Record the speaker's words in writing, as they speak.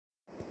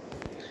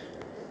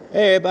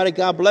Hey everybody,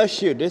 God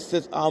bless you. This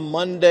is our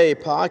Monday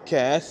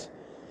podcast.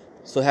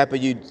 So happy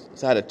you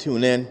decided to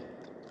tune in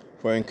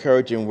for an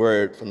encouraging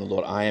word from the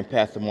Lord. I am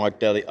Pastor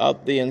Mark Daly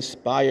of the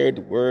Inspired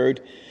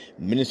Word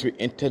Ministry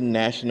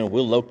International.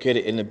 We're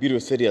located in the beautiful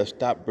city of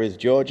Stockbridge,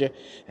 Georgia,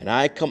 and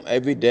I come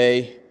every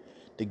day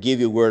to give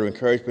you a word of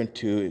encouragement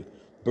to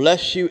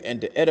bless you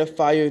and to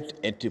edify you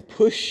and to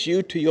push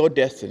you to your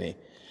destiny.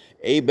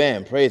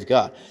 Amen. Praise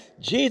God.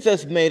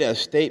 Jesus made a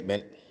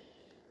statement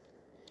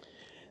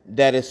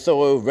that is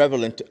so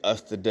relevant to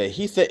us today.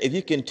 He said, if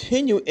you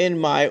continue in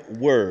my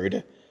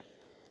word,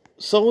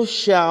 so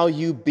shall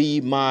you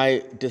be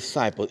my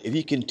disciple. If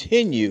you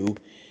continue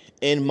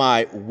in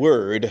my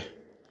word,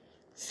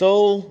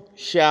 so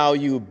shall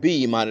you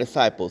be my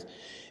disciples.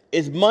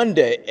 It's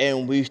Monday,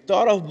 and we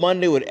start off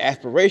Monday with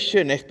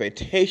aspiration and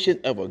expectation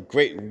of a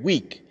great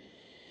week.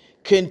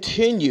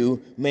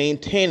 Continue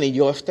maintaining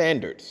your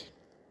standards.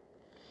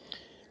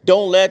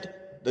 Don't let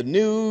the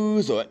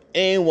news or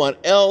anyone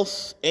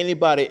else,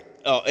 anybody,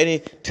 any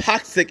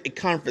toxic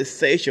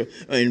conversation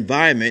or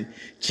environment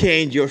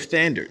change your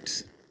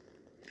standards.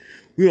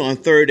 We're on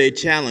third day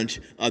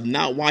challenge of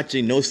not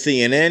watching no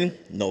CNN,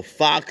 no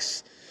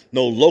Fox,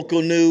 no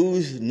local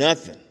news,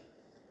 nothing.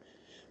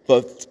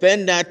 But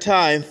spend that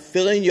time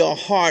filling your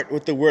heart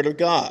with the Word of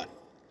God.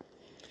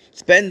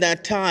 Spend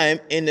that time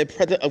in the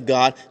presence of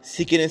God,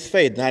 seeking His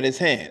face, not His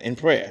hand, in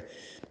prayer.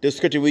 The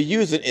scripture we're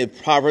using is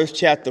Proverbs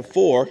chapter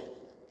 4,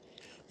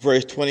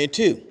 verse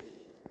 22.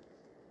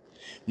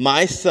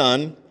 My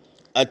son,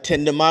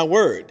 attend to my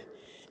word.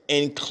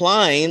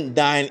 Incline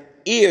thine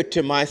ear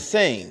to my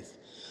sayings.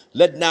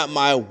 Let not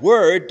my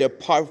word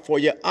depart from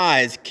your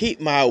eyes. Keep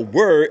my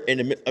word in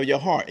the midst of your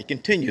heart. It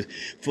continues.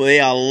 For they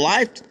are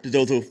life to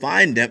those who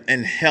find them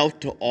and health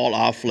to all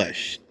our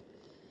flesh.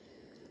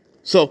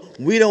 So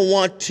we don't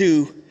want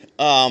to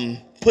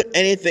put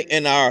anything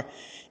in our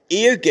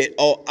ear gate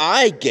or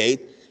eye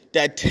gate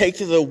that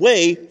takes us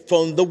away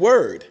from the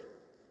word.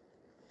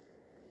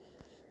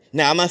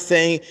 Now, I'm not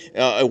saying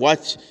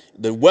watch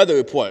the weather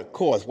report, of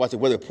course, watch the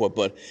weather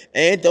report,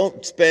 and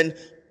don't spend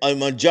a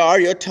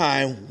majority of your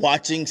time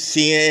watching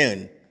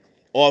CNN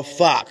or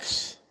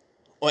Fox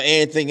or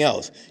anything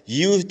else.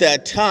 Use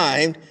that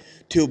time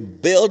to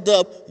build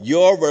up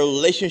your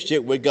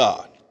relationship with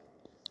God,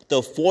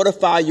 to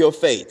fortify your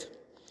faith,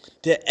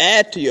 to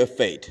add to your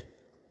faith,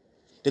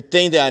 the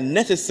things that are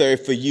necessary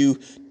for you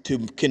to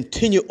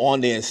continue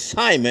on the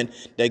assignment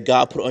that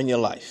God put on your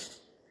life.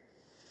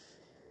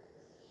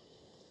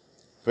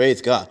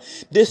 Praise God.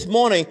 This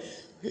morning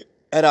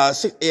at our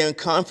 6 a.m.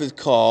 conference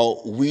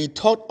call, we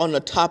talked on the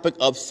topic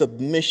of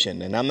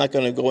submission. And I'm not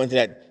going to go into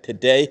that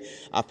today.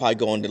 I'll probably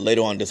go into it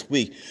later on this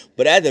week.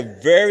 But that's a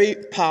very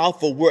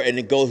powerful word, and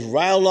it goes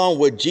right along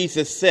with what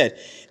Jesus said,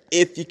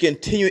 if you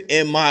continue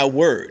in my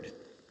word.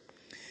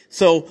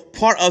 So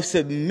part of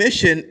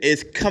submission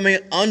is coming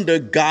under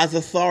God's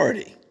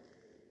authority.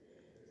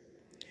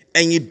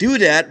 And you do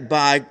that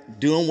by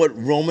doing what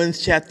Romans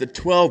chapter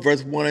 12,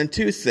 verse 1 and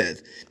 2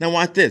 says. Now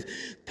watch this.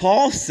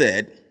 Paul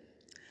said,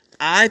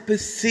 I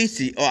beseech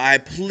thee, or I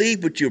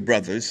plead with you,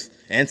 brothers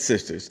and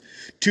sisters,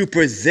 to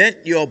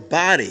present your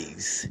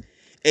bodies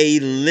a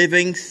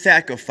living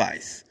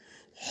sacrifice,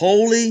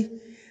 holy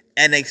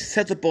and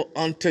acceptable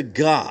unto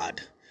God,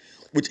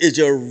 which is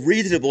your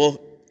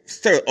reasonable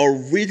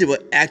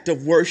act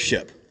of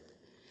worship.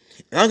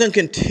 And I'm going to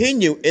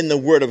continue in the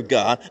Word of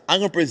God. I'm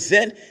going to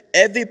present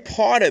every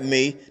part of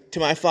me to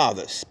my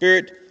Father,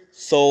 spirit,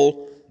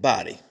 soul,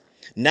 body.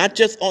 Not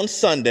just on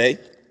Sunday,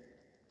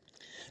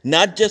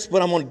 not just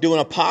when I'm going to do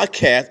a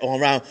podcast or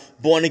around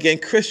born-again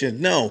Christians.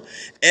 No,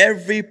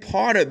 every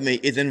part of me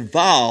is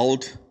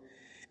involved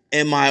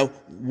in my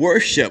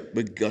worship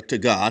to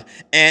God,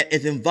 and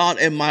it's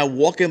involved in my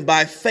walking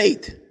by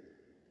faith.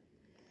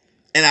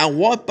 And I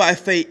walk by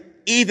faith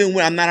even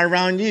when I'm not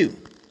around you.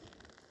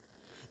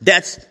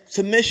 That's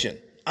submission.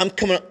 I'm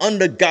coming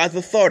under God's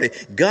authority.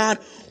 God,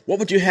 what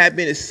would you have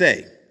me to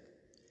say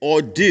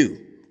or do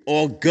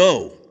or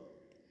go?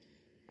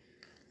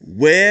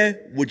 Where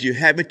would you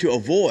have me to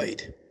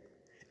avoid?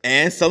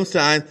 And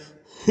sometimes,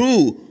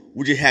 who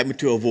would you have me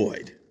to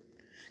avoid?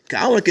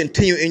 I want to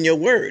continue in your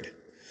word.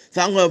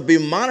 So I'm going to be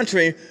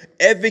monitoring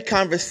every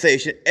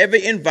conversation,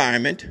 every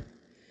environment.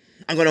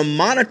 I'm going to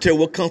monitor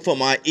what comes from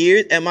my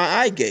ears and my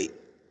eye gate.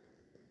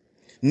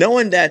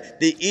 Knowing that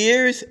the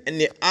ears and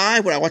the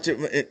eye, when I watch it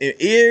in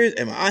ears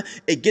and my eye,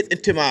 it gets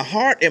into my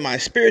heart and my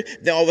spirit.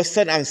 Then all of a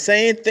sudden I'm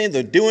saying things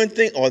or doing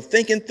things or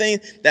thinking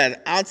things that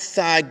are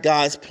outside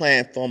God's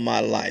plan for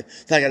my life.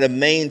 So I got to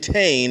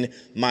maintain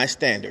my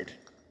standard.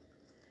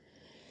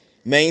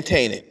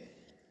 Maintain it.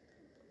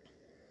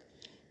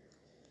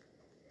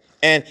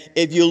 And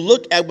if you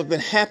look at what's been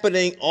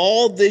happening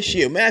all this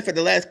year, matter of fact,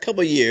 the last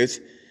couple of years,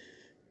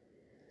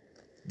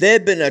 there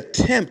have been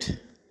attempts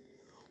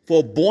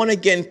for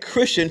born-again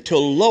Christians to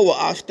lower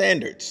our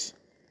standards,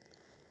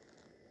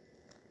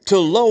 to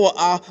lower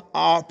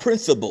our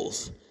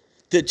principles,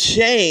 to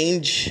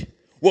change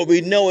what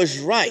we know is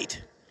right,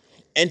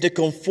 and to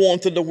conform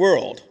to the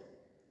world.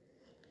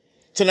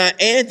 So now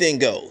anything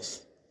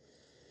goes.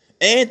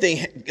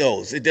 Anything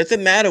goes. It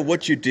doesn't matter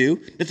what you do.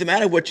 It doesn't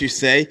matter what you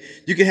say.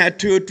 You can have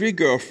 2 or 3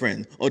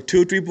 girlfriends or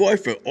 2 or 3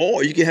 boyfriends,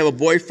 or you can have a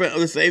boyfriend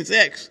of the same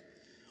sex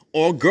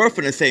or a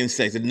girlfriend of the same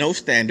sex. There's no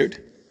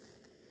standard.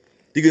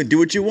 You can do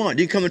what you want.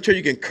 You can come to church,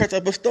 you can curse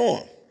up a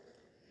storm.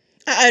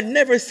 I've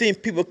never seen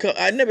people come,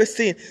 I've never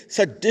seen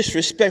such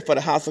disrespect for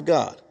the house of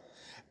God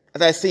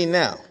as I see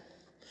now.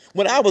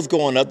 When I was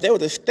growing up, there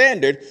was a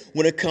standard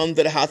when it comes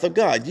to the house of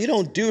God. You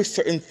don't do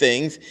certain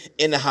things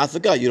in the house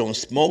of God. You don't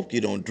smoke, you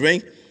don't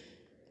drink,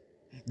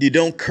 you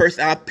don't curse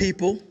out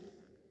people,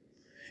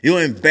 you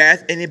don't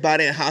embarrass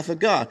anybody in the house of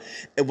God.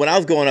 And when I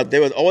was growing up, there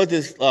was always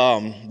this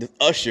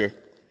usher,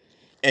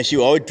 and she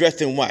was always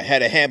dressed in white,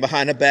 had a hand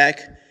behind her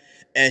back,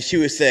 and she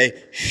would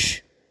say,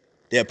 shh,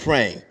 they're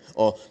praying,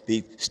 or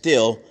be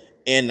still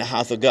in the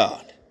house of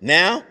God.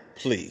 Now,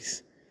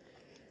 please,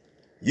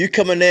 you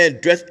come in there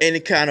and dress any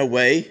kind of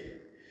way,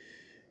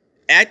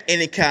 act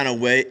any kind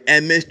of way,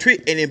 and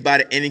mistreat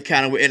anybody any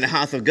kind of way in the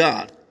house of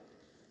God.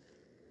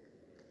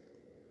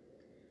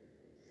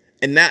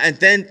 And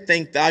then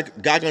think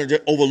that God's going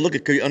to overlook it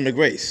because you're under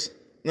grace.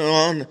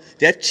 No,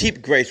 that's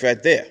cheap grace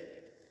right there.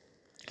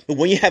 But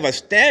when you have a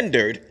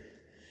standard,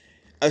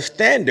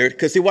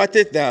 because see what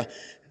this now,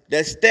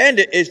 that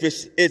standard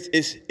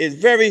is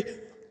very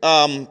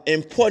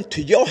important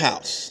to your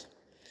house.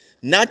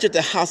 Not just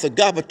the house of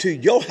God, but to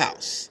your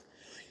house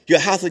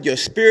of your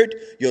spirit,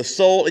 your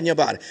soul, and your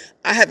body.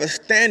 I have a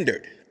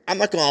standard. I'm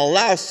not going to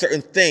allow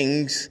certain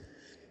things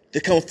to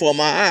come before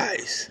my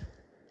eyes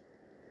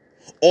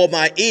or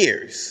my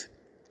ears.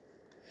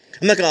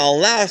 I'm not going to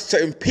allow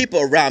certain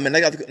people around me.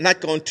 They're not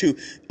going to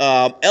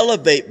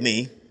elevate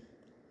me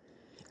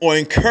or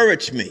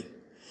encourage me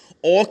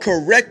or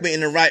correct me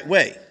in the right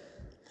way.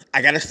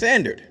 I got a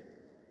standard.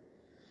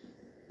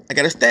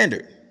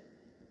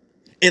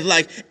 It's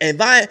like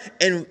if I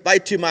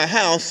invite you to my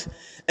house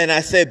and I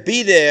say,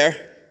 be there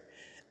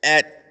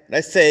at,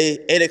 let's say,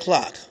 8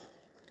 o'clock.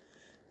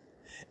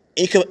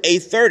 You come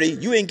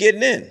 8:30, you ain't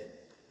getting in.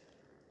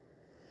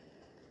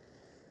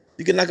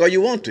 You can knock all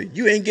you want to.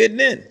 You ain't getting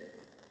in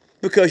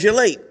because you're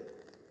late.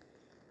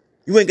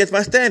 You ain't get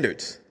my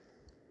standards.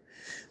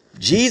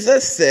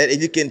 Jesus said,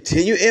 if you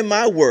continue in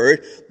my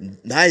word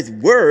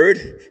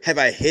have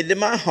I hidden in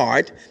my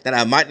heart that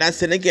I might not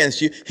sin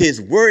against you.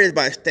 His word is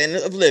my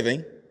standard of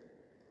living.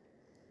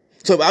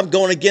 So if I'm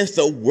going against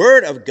the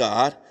word of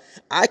God,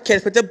 I can't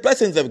expect the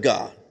blessings of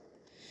God.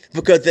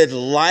 Because there's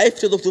life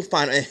to those who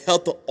find and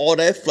health to all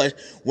their flesh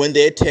when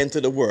they attend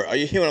to the word. Are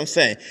you hearing what I'm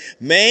saying?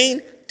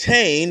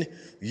 Maintain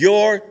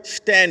your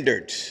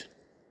standards.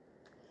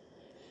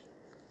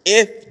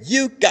 If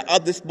you got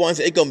up this morning and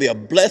said it's going to be a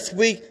blessed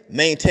week,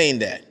 maintain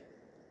that.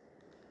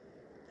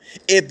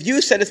 If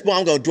you said this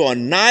morning, I'm going to draw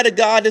nigh to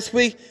God this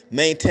week,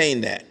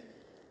 maintain that.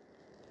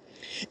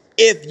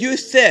 If you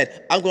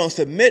said, I'm going to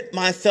submit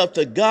myself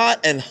to God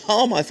and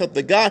humble myself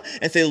to God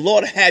and say,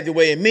 Lord, have your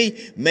way in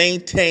me,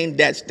 maintain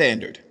that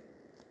standard.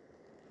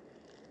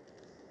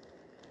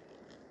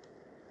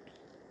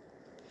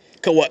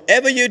 Because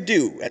whatever you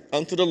do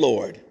unto the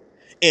Lord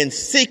in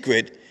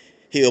secret,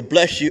 he will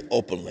bless you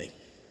openly.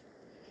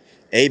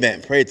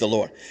 Amen. Praise the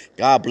Lord.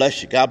 God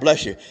bless you. God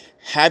bless you.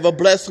 Have a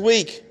blessed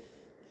week.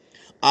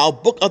 Our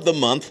book of the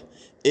month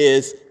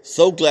is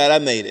So Glad I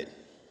Made It.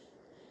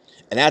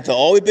 And after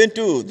all we've been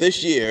through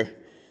this year,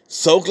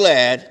 so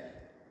glad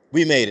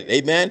we made it.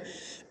 Amen.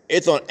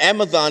 It's on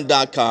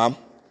Amazon.com.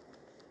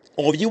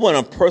 Or if you want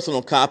a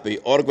personal copy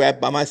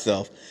autographed by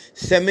myself,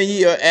 send me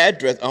your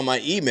address on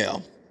my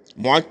email,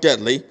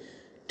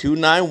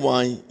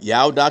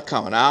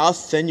 markdudley291yahoo.com, and I'll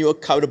send you a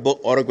copy of the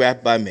book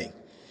autographed by me.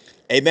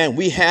 Amen.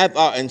 We have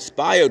our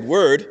Inspired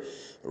Word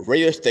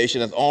radio station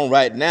that's on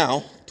right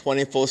now,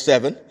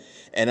 24/7.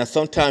 And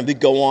sometimes we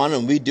go on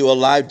and we do a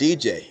live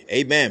DJ.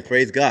 Amen.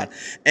 Praise God.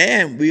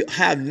 And we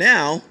have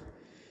now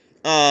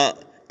a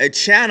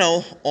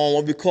channel on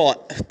what we call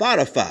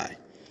Spotify.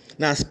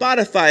 Now,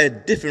 Spotify is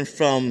different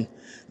from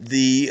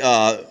the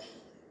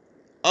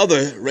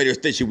other radio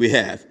station we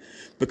have.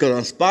 Because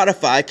on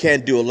Spotify, I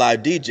can't do a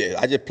live DJ.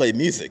 I just play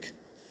music.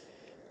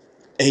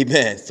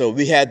 Amen. So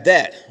we have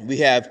that. We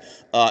have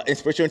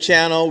inspirational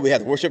channel. We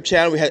have the worship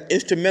channel. We have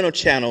instrumental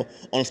channel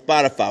on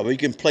Spotify where you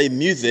can play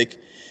music,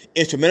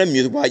 instrumental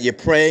music while you're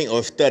praying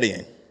or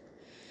studying.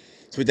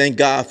 So we thank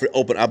God for the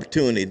open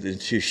opportunity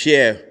to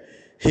share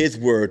his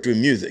word through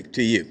music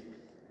to you.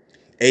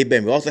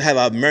 Amen. We also have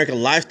our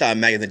American Lifestyle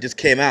magazine that just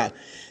came out.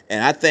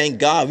 And I thank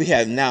God we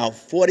have now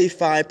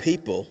 45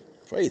 people,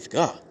 praise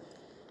God,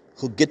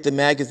 who get the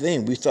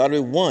magazine. We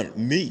started with one,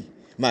 me,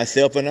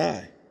 myself, and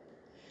I.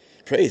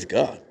 Praise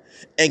God.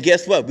 And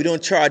guess what? We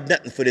don't charge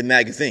nothing for the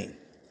magazine.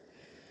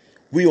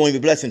 We won't be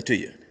a blessing to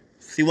you.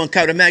 So you want to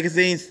copy the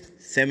magazines?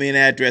 Send me an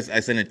address. I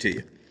send it to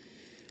you.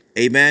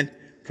 Amen.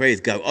 Praise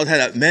God. We also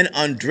had a Men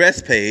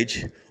Undressed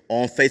page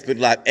on Facebook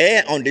Live.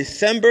 And on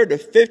December the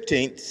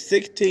 15th,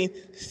 16th,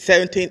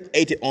 17th,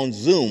 18th on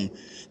Zoom,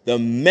 the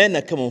men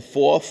are coming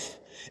forth.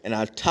 And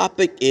our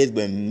topic is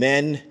when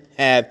men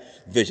have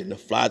vision. The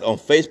flyers on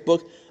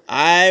Facebook.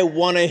 I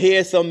want to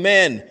hear some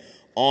men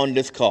on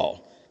this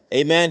call.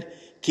 Amen.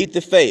 Keep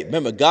the faith.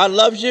 Remember, God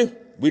loves you.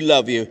 We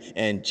love you.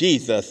 And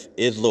Jesus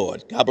is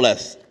Lord. God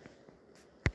bless.